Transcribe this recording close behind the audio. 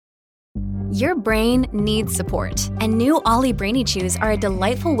Your brain needs support, and new Ollie Brainy Chews are a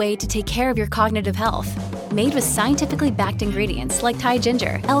delightful way to take care of your cognitive health. Made with scientifically backed ingredients like Thai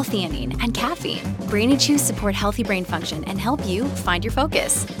ginger, L-theanine, and caffeine, Brainy Chews support healthy brain function and help you find your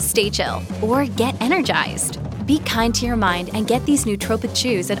focus, stay chill, or get energized. Be kind to your mind and get these nootropic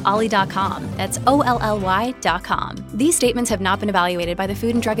chews at ollie.com. That's OLLY.com. These statements have not been evaluated by the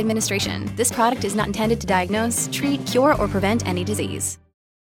Food and Drug Administration. This product is not intended to diagnose, treat, cure, or prevent any disease.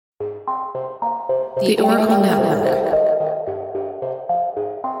 The Oracle Network.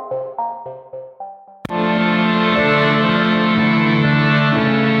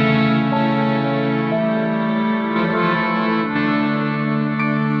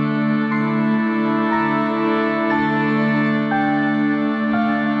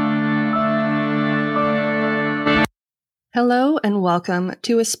 Hello and welcome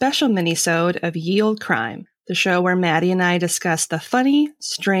to a special mini-sode of Ye Olde Crime, the show where Maddie and I discuss the funny,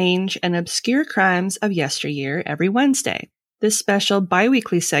 strange, and obscure crimes of yesteryear every Wednesday. This special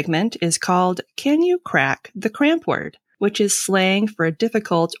bi-weekly segment is called Can You Crack the Cramp-Word, which is slang for a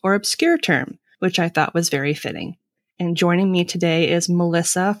difficult or obscure term, which I thought was very fitting. And joining me today is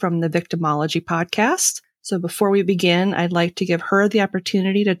Melissa from the Victimology podcast. So before we begin, I'd like to give her the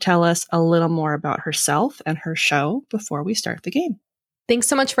opportunity to tell us a little more about herself and her show before we start the game. Thanks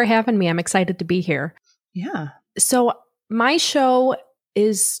so much for having me. I'm excited to be here. Yeah. So my show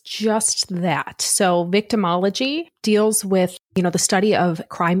is just that. So Victimology deals with, the study of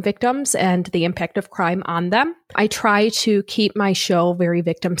crime victims and the impact of crime on them. I try to keep my show very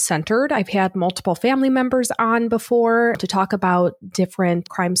victim-centered. I've had multiple family members on before to talk about different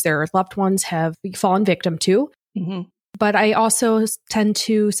crimes their loved ones have fallen victim to. Mm-hmm. But I also tend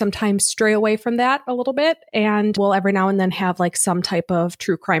to sometimes stray away from that a little bit, and will every now and then have like some type of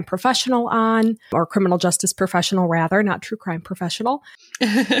true crime professional on, or criminal justice professional rather, not true crime professional.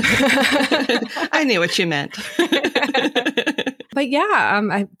 I knew what you meant. But yeah,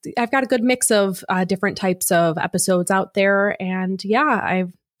 I've got a good mix of different types of episodes out there, and yeah,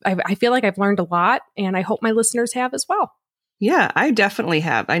 I feel like I've learned a lot, and I hope my listeners have as well. Yeah, I definitely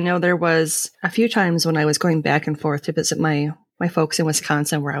have. I know there was a few times when I was going back and forth to visit my folks in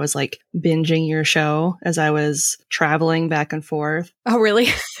Wisconsin where I was like binging your show as I was traveling back and forth. Oh, really?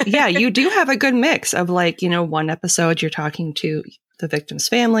 Yeah, you do have a good mix of like, one episode you're talking to the victims'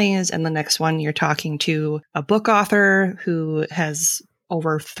 families, and the next one you're talking to a book author who has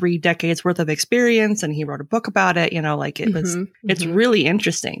over 3 decades worth of experience and he wrote a book about it. It's really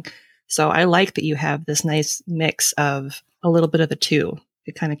interesting. So I like that you have this nice mix of a little bit of the two.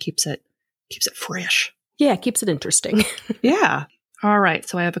 It kind of keeps it fresh. Yeah, it keeps it interesting. Yeah. All right.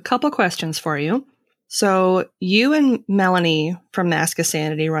 So I have a couple questions for you. So you and Melanie from Mask of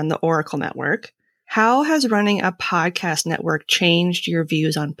Sanity run the Oracle Network. How has running a podcast network changed your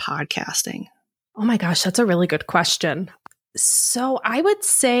views on podcasting? Oh my gosh, that's a really good question. So I would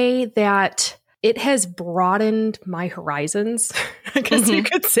say that it has broadened my horizons, I guess you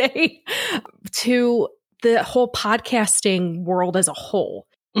could say, to the whole podcasting world as a whole.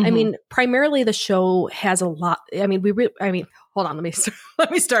 Mm-hmm. I mean, primarily the show has a lot. Hold on, let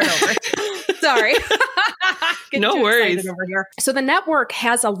me start over. Sorry. No worries. Over here. So the network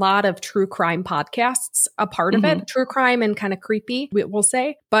has a lot of true crime podcasts, a part of it, true crime and kind of creepy, we'll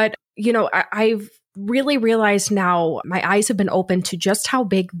say. But, I've really realized now my eyes have been open to just how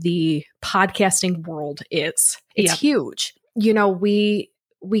big the podcasting world is. It's huge.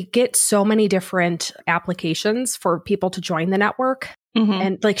 We get so many different applications for people to join the network.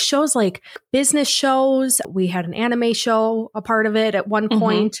 And like shows like business shows, we had an anime show, a part of it at one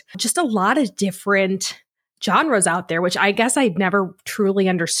point, just a lot of different genres out there, which I guess I'd never truly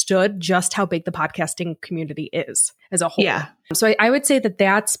understood just how big the podcasting community is as a whole. Yeah. So I would say that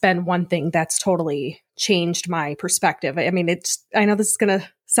that's been one thing that's totally changed my perspective. I mean, I know this is going to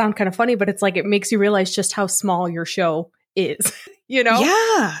sound kind of funny, but it's like, it makes you realize just how small your show is,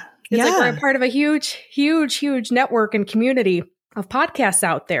 Yeah. It's like we're a part of a huge, huge, huge network and community of podcasts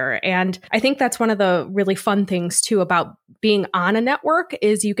out there. And I think that's one of the really fun things too about being on a network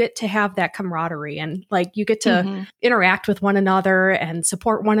is you get to have that camaraderie and like you get to interact with one another and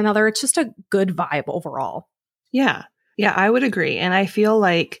support one another. It's just a good vibe overall. Yeah. Yeah, I would agree. And I feel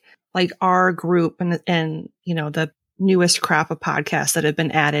like our group and the newest crop of podcasts that have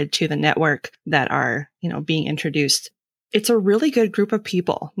been added to the network that are, being introduced, it's a really good group of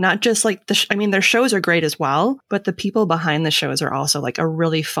people, not just like their shows are great as well, but the people behind the shows are also like a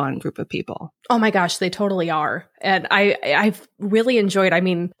really fun group of people. Oh my gosh, they totally are. And I've really enjoyed,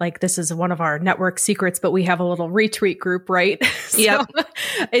 this is one of our network secrets, but we have a little retweet group, right? So Yep.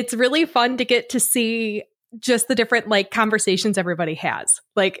 It's really fun to get to see just the different like conversations everybody has.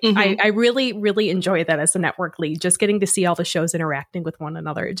 Like I really, really enjoy that as a network lead, just getting to see all the shows interacting with one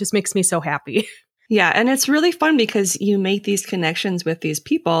another. It just makes me so happy. Yeah. And it's really fun because you make these connections with these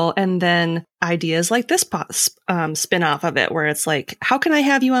people and then ideas like this spin off of it, where it's like, how can I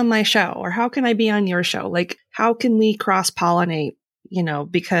have you on my show? Or how can I be on your show? Like, how can we cross pollinate,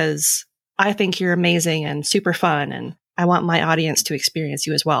 because I think you're amazing and super fun. And I want my audience to experience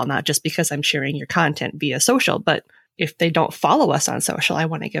you as well, not just because I'm sharing your content via social, but if they don't follow us on social, I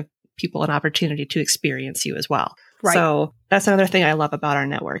want to give people an opportunity to experience you as well. Right. So that's another thing I love about our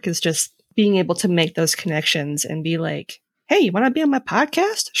network is just being able to make those connections and be like, hey, you want to be on my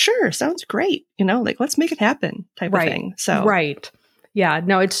podcast? Sure. Sounds great. Like, let's make it happen type of thing. So, right. Yeah,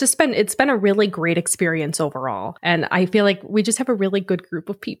 no, it's been a really great experience overall. And I feel like we just have a really good group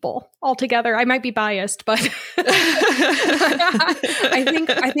of people all together. I might be biased, but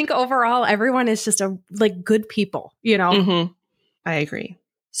I think overall everyone is just good people, Mm-hmm. I agree.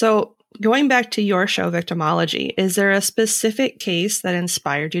 So going back to your show, Victimology, is there a specific case that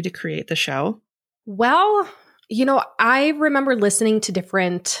inspired you to create the show? Well, I remember listening to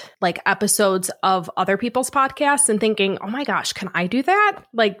different episodes of other people's podcasts and thinking, oh my gosh, can I do that?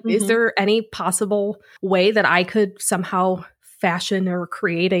 Is there any possible way that I could somehow fashion or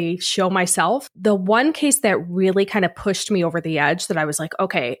create a show myself? The one case that really kind of pushed me over the edge that I was like,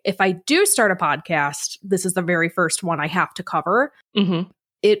 okay, if I do start a podcast, this is the very first one I have to cover. Mm-hmm.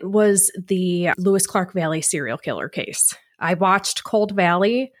 It was the Lewis Clark Valley serial killer case. I watched Cold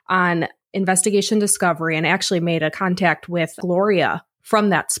Valley on Investigation Discovery and actually made a contact with Gloria from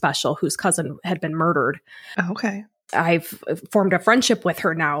that special, whose cousin had been murdered. Oh, okay. I've formed a friendship with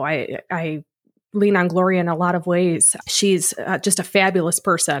her now. I lean on Gloria in a lot of ways. She's just a fabulous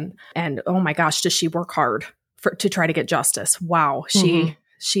person. And oh my gosh, does she work hard to try to get justice. Wow.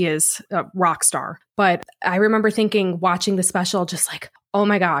 She is a rock star. But I remember watching the special, just like, oh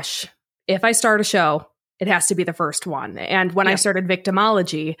my gosh, if I start a show, it has to be the first one. And when I started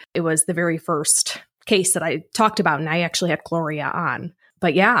Victimology, it was the very first case that I talked about. And I actually had Gloria on.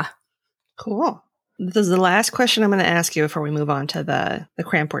 But yeah. Cool. This is the last question I'm going to ask you before we move on to the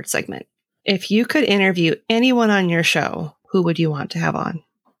Cramp-Word segment. If you could interview anyone on your show, who would you want to have on?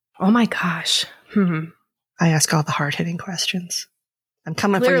 Oh my gosh. I ask all the hard-hitting questions. I'm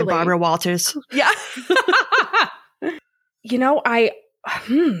coming for you, Barbara Walters. Yeah.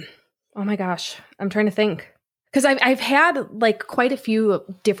 Oh my gosh. I'm trying to think. Because I've had quite a few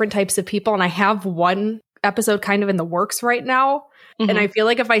different types of people, and I have one episode kind of in the works right now. Mm-hmm. And I feel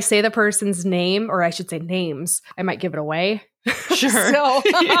like if I say the person's name, or I should say names, I might give it away. Sure.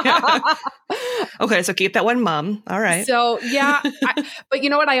 Okay, so keep that one mum. All right. So yeah. But you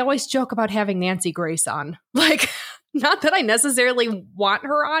know what? I always joke about having Nancy Grace on. Not that I necessarily want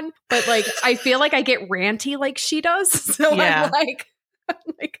her on, but I feel like I get ranty like she does. So yeah. I'm like,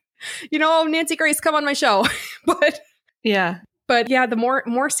 Nancy Grace, come on my show. But yeah, the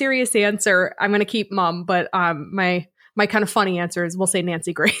more serious answer, I'm going to keep mom. But my kind of funny answer is we'll say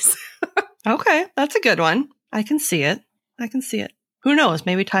Nancy Grace. Okay, that's a good one. I can see it. Who knows?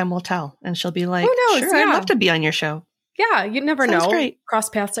 Maybe time will tell, and she'll be like, "Who knows? Sure, yeah. I'd love to be on your show." Yeah, you never Sounds know. Great. Cross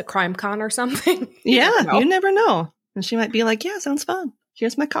paths at CrimeCon or something. You never know. And she might be like, "Yeah, sounds fun.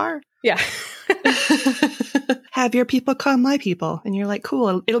 Here's my car." Yeah. Have your people call my people. And you're like,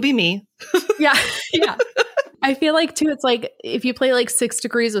 cool, it'll be me. Yeah. I feel like, too, it's like, if you play 6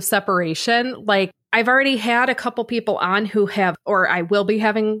 Degrees of Separation, I've already had a couple people on who have, or I will be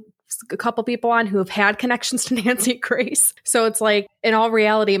having a couple people on who have had connections to Nancy Grace. So it's in all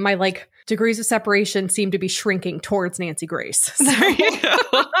reality, my degrees of separation seem to be shrinking towards Nancy Grace. So. There you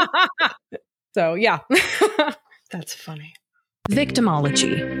go. So, yeah. That's funny.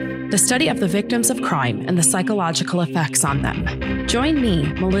 Victimology, the study of the victims of crime and the psychological effects on them. Join me,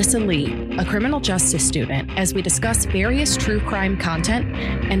 Melissa Lee, a criminal justice student, as we discuss various true crime content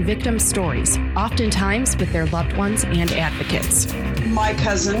and victim stories, oftentimes with their loved ones and advocates. My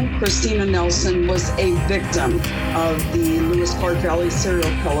cousin, Christina Nelson, was a victim of the Lewis Clark Valley serial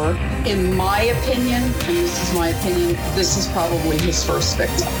killer. In my opinion, and this is my opinion, this is probably his first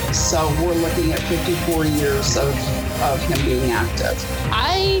victim. So we're looking at 54 years of him being active.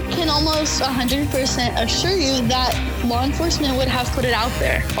 I can almost 100% assure you that law enforcement would have put it out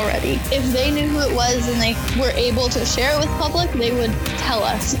there already. If they knew who it was and they were able to share it with public, they would tell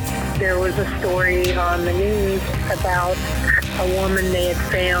us. There was a story on the news about a woman they had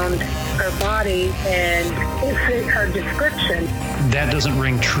found her body and it fit her description. That doesn't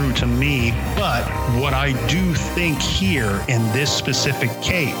ring true to me, but what I do think here in this specific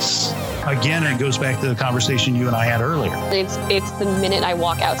case, again, it goes back to the conversation you and I had earlier. It's the minute I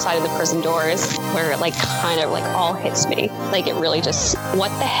walk outside of the prison doors where it like kind of like all hits me. Like it really just, what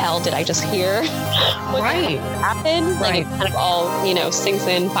the hell did I just hear? What happened? Like it kind of all, sinks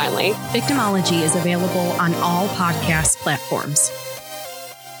in finally. Victimology is available on all podcast platforms.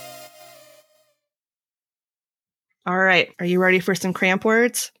 All right. Are you ready for some cramp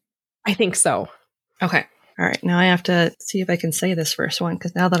words? I think so. Okay. All right. Now I have to see if I can say this first one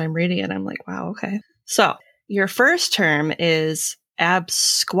because now that I'm reading it, I'm like, wow, okay. So your first term is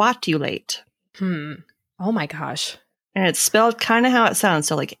absquatulate. Oh my gosh. And it's spelled kind of how it sounds.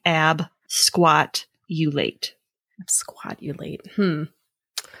 So like absquatulate. Absquatulate.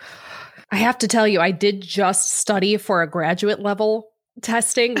 I have to tell you, I did just study for a graduate level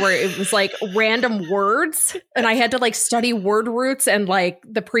testing where it was like random words and I had to like study word roots and like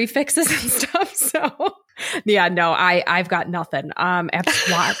the prefixes and stuff. So yeah, no, I've got nothing.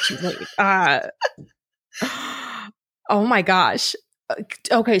 Absquatulate. Oh my gosh.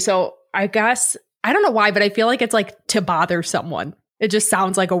 Okay, so I guess I don't know why, but I feel like it's like to bother someone. It just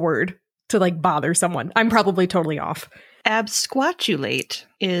sounds like a word to like bother someone. I'm probably totally off. Absquatulate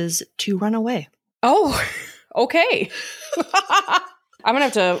is to run away. Oh, okay. I'm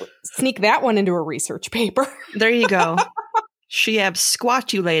going to have to sneak that one into a research paper. There you go. She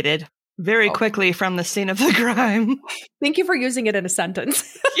absquatulated very quickly from the scene of the crime. Thank you for using it in a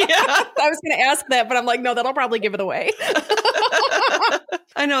sentence. Yeah. I was going to ask that, but I'm like, no, that'll probably give it away.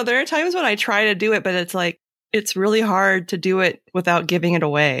 I know. There are times when I try to do it, but it's like, it's really hard to do it without giving it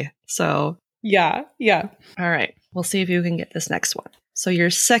away. So. Yeah. All right. We'll see if you can get this next one. So your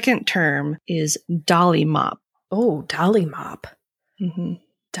second term is dolly mop. Oh, dolly mop. Mm-hmm.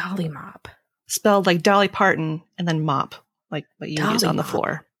 Dolly mop. Spelled like Dolly Parton and then mop, like what you use on the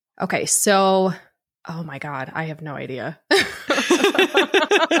floor. Okay, so, oh my God, I have no idea.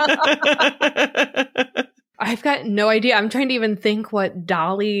 I've got no idea. I'm trying to even think what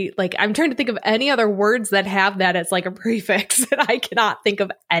dolly, like, I'm trying to think of any other words that have that as like a prefix, and I cannot think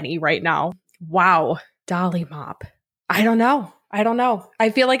of any right now. Wow, dolly mop. I don't know. I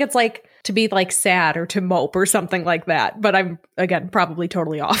feel like it's like to be like sad or to mope or something like that. But I'm, again, probably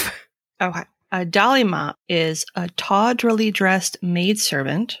totally off. Okay. A dolly mop is a tawdrily dressed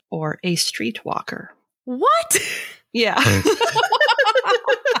maidservant or a streetwalker. What? Yeah. A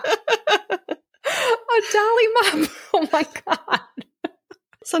dolly mop. Oh my God.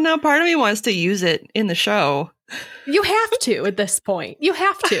 So now part of me wants to use it in the show. You have to at this point. You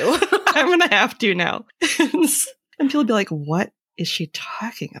have to. I'm going to have to now. And people be like, what is she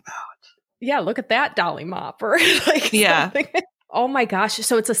talking about? Yeah, look at that dolly mop or like something. Oh my gosh.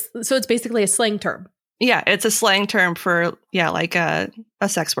 So it's basically a slang term. Yeah, it's a slang term for like a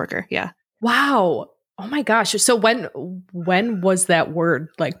sex worker. Yeah. Wow. Oh my gosh. So when was that word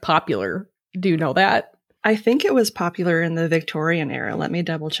like popular? Do you know that? I think it was popular in the Victorian era. Let me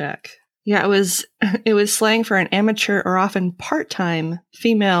double check. Yeah, it was slang for an amateur or often part-time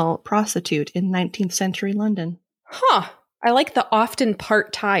female prostitute in 19th century London. Huh. I like the often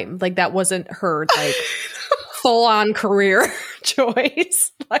part-time. Like that wasn't her like full-on career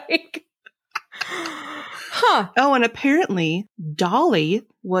choice. Like, huh. Oh, and apparently dolly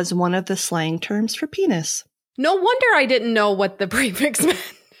was one of the slang terms for penis. No wonder I didn't know what the prefix meant.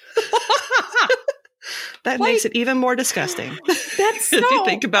 That makes it even more disgusting. That's so, if you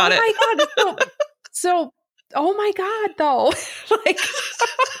think about it. My God. So, oh my God, though. Like,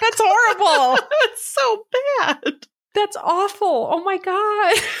 that's horrible. It's so bad. That's awful. Oh my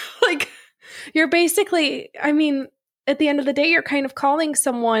God. Like, you're basically, I mean, at the end of the day, you're kind of calling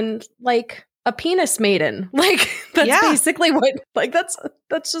someone like a penis maiden. Like, that's basically what, like, that's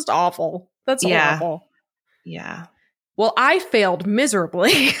just awful. That's horrible. Yeah. Well, I failed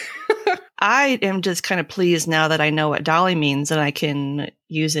miserably. I am just kind of pleased now that I know what dolly means and I can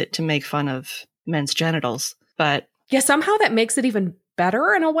use it to make fun of men's genitals. But yeah, somehow that makes it even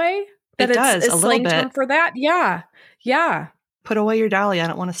better in a way. That it does a little bit. Term for that. Yeah. Yeah. Put away your dolly. I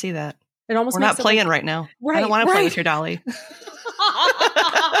don't want to see that. It almost We're not playing right now. Right, I don't want to play with your dolly.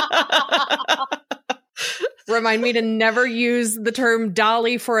 Remind me to never use the term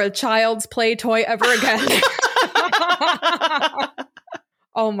dolly for a child's play toy ever again.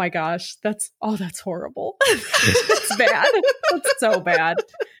 Oh my gosh. That's horrible. It's bad. It's so bad.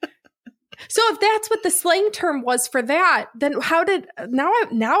 So if that's what the slang term was for that, then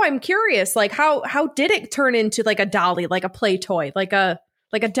now I'm curious, like how did it turn into like a dolly, like a play toy, like a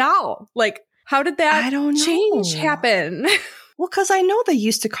doll? Like how did that change happen? Well, because I know they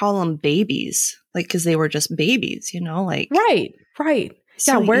used to call them babies, like, because they were just babies, like. Right.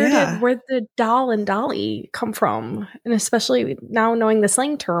 So, yeah, where did doll and dolly come from? And especially now knowing the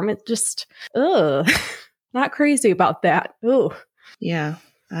slang term, it just, not crazy about that. Ooh. Yeah,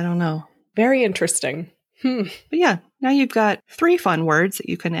 I don't know. Very interesting. But yeah, now you've got 3 fun words that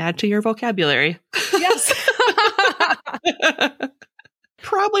you can add to your vocabulary. Yes.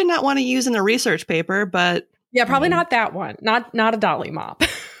 Probably not want to use in a research paper, but... Yeah, probably not that one. Not a dolly mop.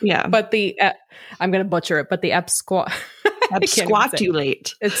 Yeah. But the, I'm going to butcher it, but the absquatulate.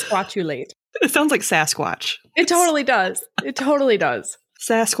 It's squatulate. It sounds like Sasquatch. It totally does.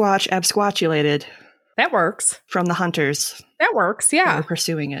 Sasquatch absquatulated. That works. From the hunters. That works, yeah. We're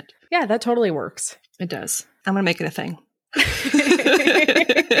pursuing it. Yeah, that totally works. It does. I'm going to make it a thing.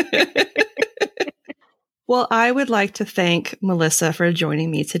 Well, I would like to thank Melissa for joining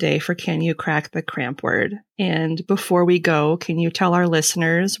me today for Can You Crack the Cramp-Word? And before we go, can you tell our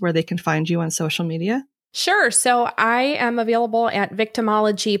listeners where they can find you on social media? Sure. So I am available at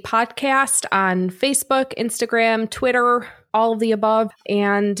Victimology Podcast on Facebook, Instagram, Twitter, all of the above.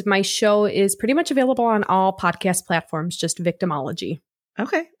 And my show is pretty much available on all podcast platforms, just Victimology.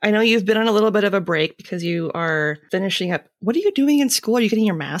 Okay. I know you've been on a little bit of a break because you are finishing up. What are you doing in school? Are you getting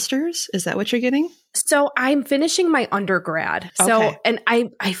your master's? Is that what you're getting? So I'm finishing my undergrad. So, and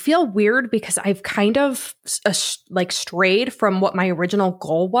I feel weird because I've kind of strayed from what my original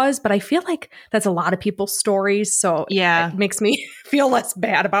goal was, but I feel like that's a lot of people's stories. So it makes me feel less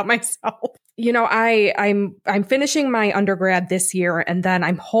bad about myself. I'm finishing my undergrad this year, and then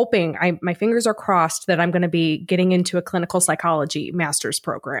I'm hoping, my fingers are crossed that I'm going to be getting into a clinical psychology master's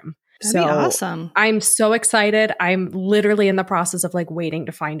program. That'd be awesome. I'm so excited. I'm literally in the process of waiting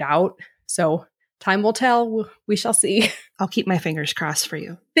to find out. So time will tell. We shall see. I'll keep my fingers crossed for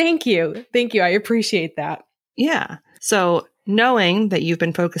you. Thank you. I appreciate that. Yeah. So knowing that you've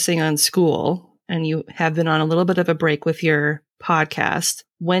been focusing on school and you have been on a little bit of a break with your podcast,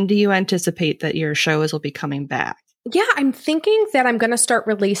 when do you anticipate that your shows will be coming back? Yeah, I'm thinking that I'm going to start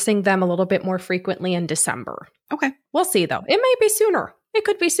releasing them a little bit more frequently in December. Okay. We'll see, though. It may be sooner. It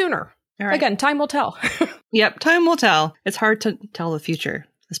could be sooner. All right. Again, time will tell. Yep, time will tell. It's hard to tell the future,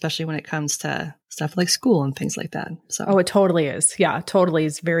 especially when it comes to stuff like school and things like that. So, it totally is. Yeah, it totally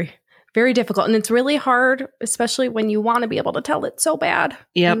is very, very difficult. And it's really hard, especially when you want to be able to tell it so bad.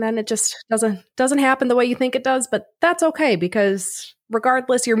 Yep. And then it just doesn't happen the way you think it does. But that's okay, because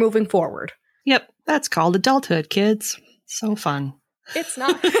regardless, you're moving forward. Yep. That's called adulthood, kids. So fun. It's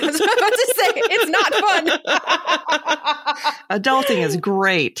not. I was about to say, it's not fun. Adulting is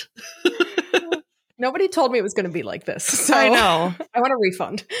great. Nobody told me it was going to be like this. So I know. I want a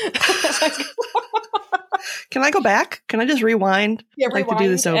refund. Can I go back? Can I just rewind? Yeah, I'd like to do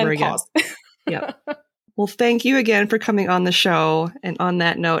this over again. Yep. Well, thank you again for coming on the show. And on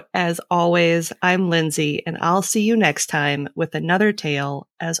that note, as always, I'm Lindsay, and I'll see you next time with another tale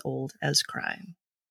as old as crime.